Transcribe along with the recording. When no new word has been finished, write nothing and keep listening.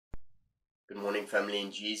Good morning, family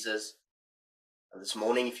in Jesus. This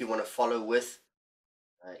morning, if you want to follow with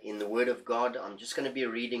in the Word of God, I'm just going to be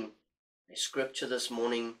reading a scripture this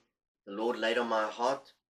morning the Lord laid on my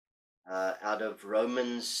heart out of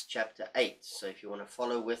Romans chapter 8. So if you want to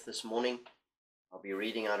follow with this morning, I'll be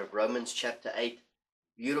reading out of Romans chapter 8.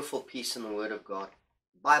 Beautiful piece in the Word of God.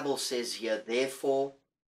 The Bible says here, therefore,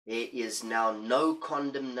 there is now no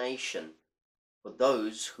condemnation for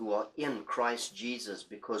those who are in Christ Jesus,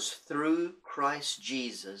 because through Christ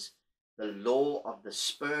Jesus, the law of the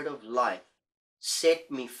Spirit of life set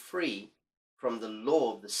me free from the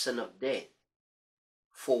law of the sin of death.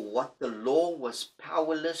 For what the law was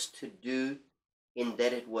powerless to do, in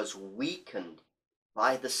that it was weakened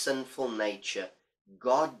by the sinful nature,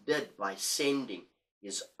 God did by sending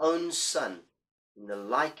his own Son in the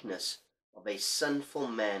likeness of a sinful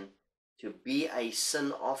man to be a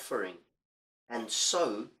sin offering. And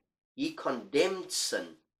so he condemned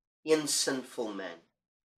sin in sinful man,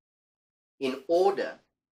 in order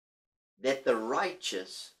that the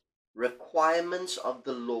righteous requirements of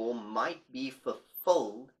the law might be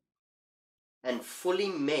fulfilled and fully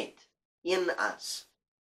met in us,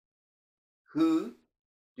 who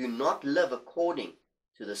do not live according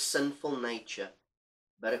to the sinful nature,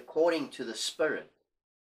 but according to the Spirit.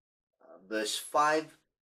 Verse 5,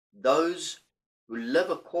 those who live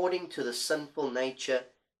according to the sinful nature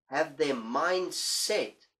have their minds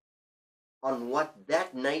set on what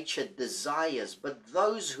that nature desires, but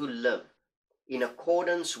those who live in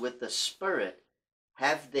accordance with the Spirit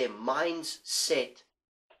have their minds set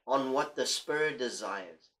on what the Spirit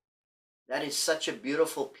desires. That is such a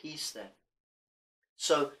beautiful piece there.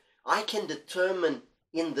 So I can determine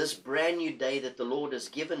in this brand new day that the Lord has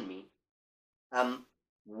given me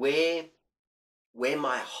where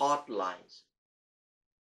my heart lies.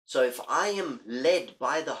 So if I am led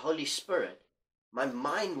by the Holy Spirit, my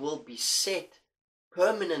mind will be set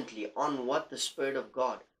permanently on what the Spirit of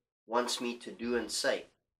God wants me to do and say.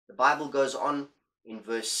 The Bible goes on in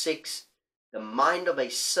verse 6, the mind of a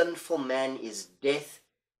sinful man is death,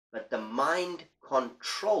 but the mind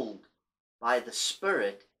controlled by the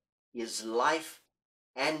Spirit is life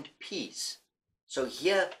and peace. So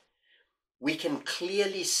here we can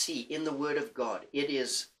clearly see in the Word of God, it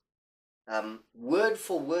is word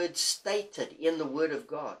for word stated in the Word of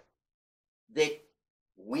God that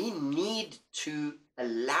we need to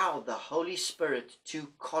allow the Holy Spirit to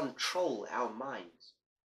control our minds.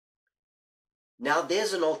 Now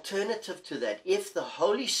there's an alternative to that. If the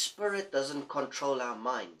Holy Spirit doesn't control our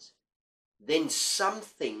minds, then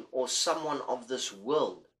something or someone of this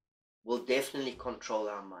world will definitely control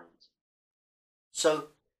our minds. So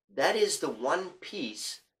that is the one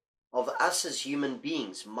piece of us as human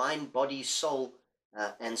beings, mind, body, soul,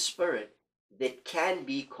 and spirit, that can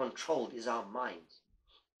be controlled is our minds.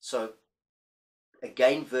 So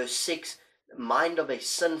again, verse 6, the mind of a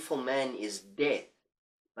sinful man is death,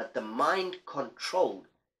 but the mind controlled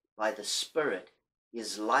by the Spirit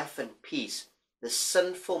is life and peace. The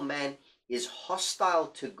sinful man is hostile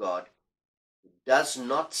to God, does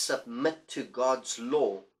not submit to God's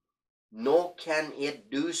law, nor can it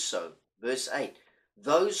do so. Verse 8,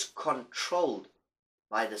 those controlled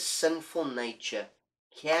by the sinful nature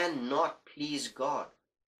cannot please God.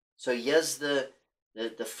 So here's the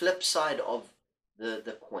flip side of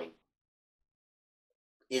the coin.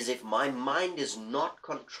 Is if my mind is not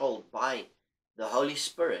controlled by the Holy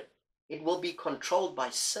Spirit, it will be controlled by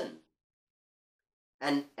sin.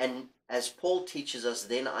 And as Paul teaches us,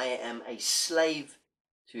 then I am a slave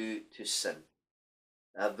to sin.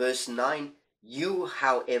 Verse 9, you,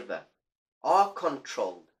 however, are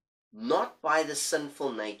controlled not by the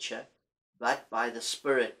sinful nature, but by the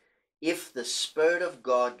Spirit, if the Spirit of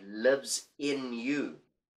God lives in you.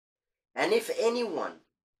 And if anyone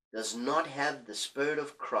does not have the Spirit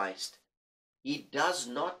of Christ, he does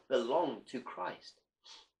not belong to Christ.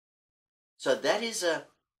 So that is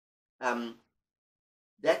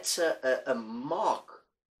that's a mark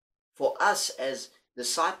for us as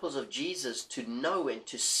disciples of Jesus to know and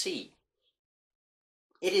to see.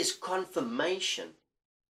 It is confirmation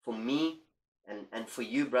for me and for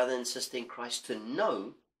you, brother and sister in Christ, to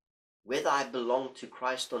know whether I belong to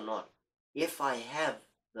Christ or not, if I have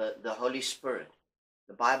the Holy Spirit.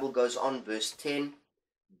 The Bible goes on, verse 10,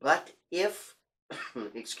 but if,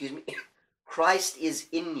 excuse me, Christ is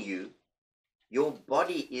in you, your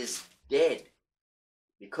body is dead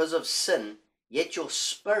because of sin, yet your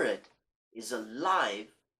spirit is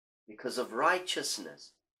alive because of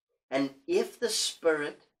righteousness. And if the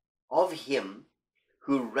Spirit of him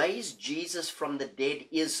who raised Jesus from the dead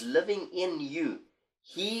is living in you,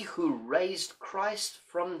 he who raised Christ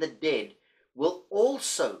from the dead will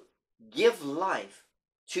also give life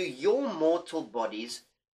to your mortal bodies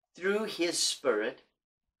through his Spirit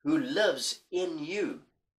who lives in you.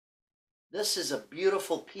 This is a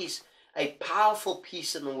beautiful piece, a powerful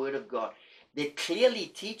piece in the Word of God that clearly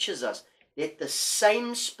teaches us that the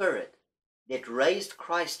same Spirit that raised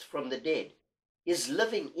Christ from the dead is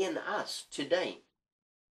living in us today.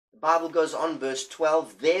 The Bible goes on, verse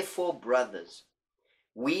 12, therefore, brothers,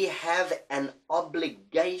 we have an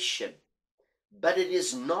obligation, but it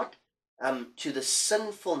is not to the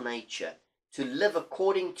sinful nature to live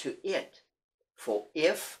according to it. For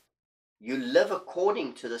if you live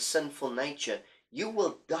according to the sinful nature, you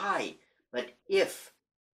will die. But if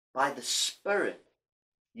by the Spirit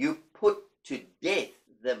you put to death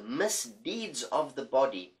the misdeeds of the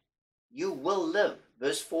body, you will live.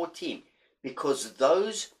 Verse 14, because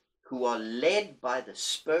those who are led by the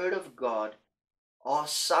Spirit of God are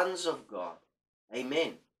sons of God.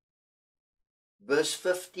 Amen. Verse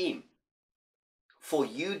 15, for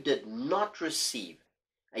you did not receive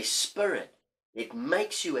a spirit that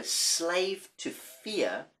makes you a slave to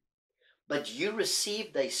fear, but you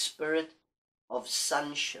received a spirit of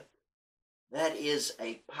sonship. That is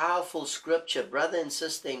a powerful scripture, brother and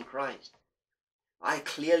sister in Christ. I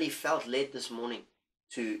clearly felt led this morning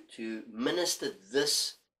to minister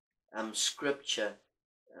this scripture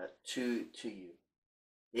to you.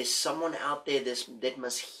 There's someone out there that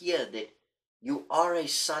must hear that you are a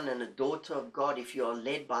son and a daughter of God if you are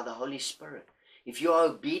led by the Holy Spirit. If you are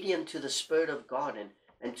obedient to the Spirit of God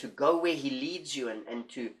and to go where he leads you and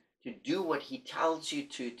to do what he tells you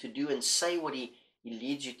to do and say what he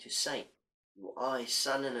leads you to say. You are a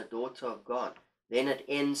son and a daughter of God. Then it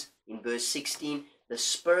ends in verse 16, the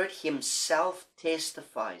Spirit himself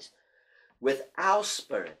testifies with our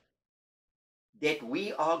spirit that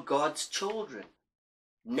we are God's children.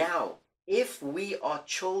 Now, if we are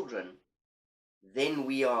children, then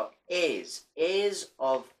we are heirs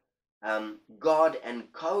of God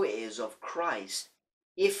and co-heirs of Christ,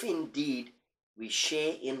 if indeed we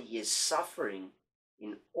share in his suffering,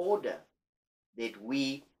 in order that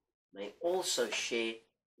we may also share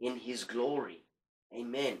in his glory.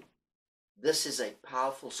 Amen. This is a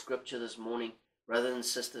powerful scripture this morning, brothers and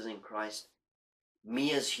sisters in Christ.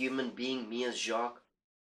 Me as human being, me as Jacques,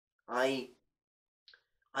 I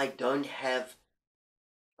don't have,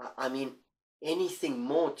 anything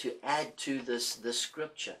more to add to this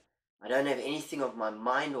scripture. I don't have anything of my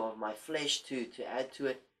mind or of my flesh to add to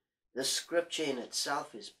it. This scripture in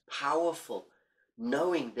itself is powerful,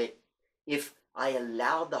 knowing that if I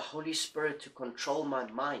allow the Holy Spirit to control my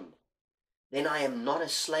mind, then I am not a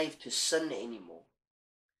slave to sin anymore.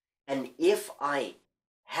 And if I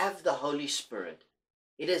have the Holy Spirit,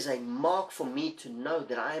 it is a mark for me to know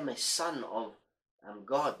that I am a son of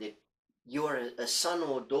God, that you are a son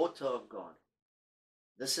or a daughter of God.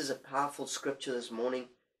 This is a powerful scripture this morning,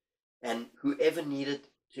 and whoever needed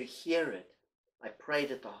to hear it, I pray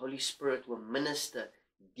that the Holy Spirit will minister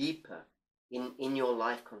deeper in your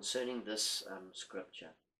life concerning this scripture.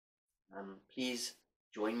 Please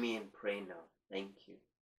join me in prayer now. Thank you.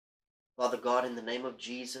 Father God, in the name of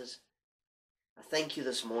Jesus, I thank you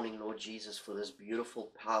this morning, Lord Jesus, for this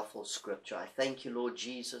beautiful, powerful scripture. I thank you, Lord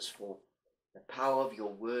Jesus, for the power of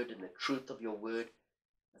your word and the truth of your word.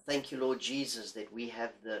 I thank you, Lord Jesus, that we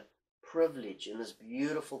have the privilege in this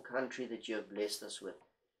beautiful country that you have blessed us with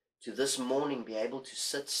to this morning be able to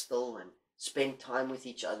sit still and spend time with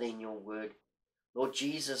each other in your word. Lord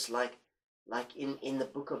Jesus, like in the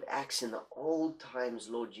book of Acts, in the old times,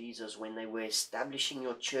 Lord Jesus, when they were establishing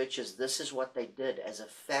your churches, this is what they did. As a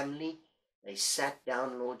family, they sat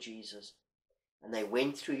down, Lord Jesus, and they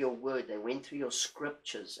went through your word, they went through your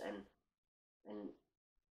scriptures, and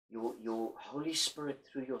your Holy Spirit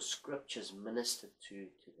through your scriptures ministered to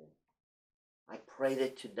them. I pray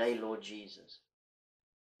that today, Lord Jesus,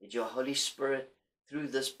 that your Holy Spirit, through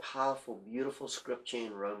this powerful, beautiful scripture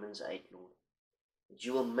in Romans 8, Lord, that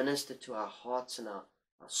you will minister to our hearts and our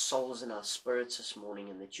souls and our spirits this morning,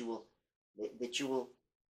 and that you will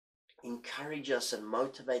encourage us and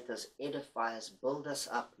motivate us, edify us, build us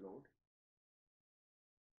up, Lord.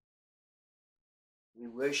 We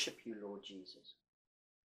worship you, Lord Jesus.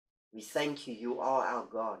 We thank you. You are our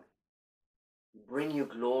God. We bring you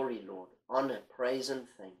glory, Lord, honor, praise, and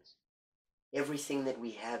thanks. Everything that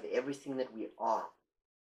we have, everything that we are,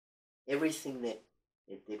 everything that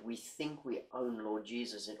we think we own, Lord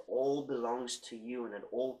Jesus, it all belongs to you and it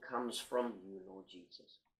all comes from you, Lord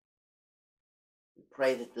Jesus. We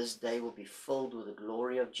pray that this day will be filled with the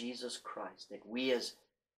glory of Jesus Christ, that we as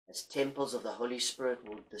temples of the Holy Spirit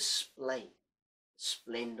will display the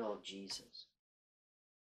splendor of Jesus.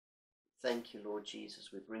 Thank you, Lord Jesus.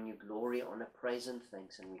 We bring you glory, honor, praise, and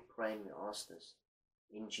thanks, and we pray and we ask this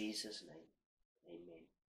in Jesus' name. Amen.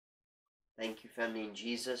 Thank you, family, in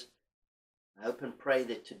Jesus. I hope and pray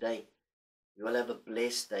that today you will have a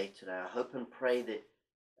blessed day today. I hope and pray that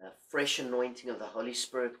a fresh anointing of the Holy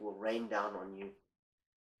Spirit will rain down on you.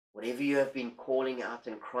 Whatever you have been calling out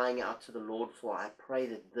and crying out to the Lord for, I pray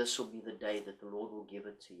that this will be the day that the Lord will give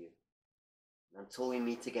it to you. And until we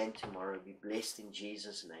meet again tomorrow, be blessed in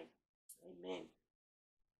Jesus' name. Amen.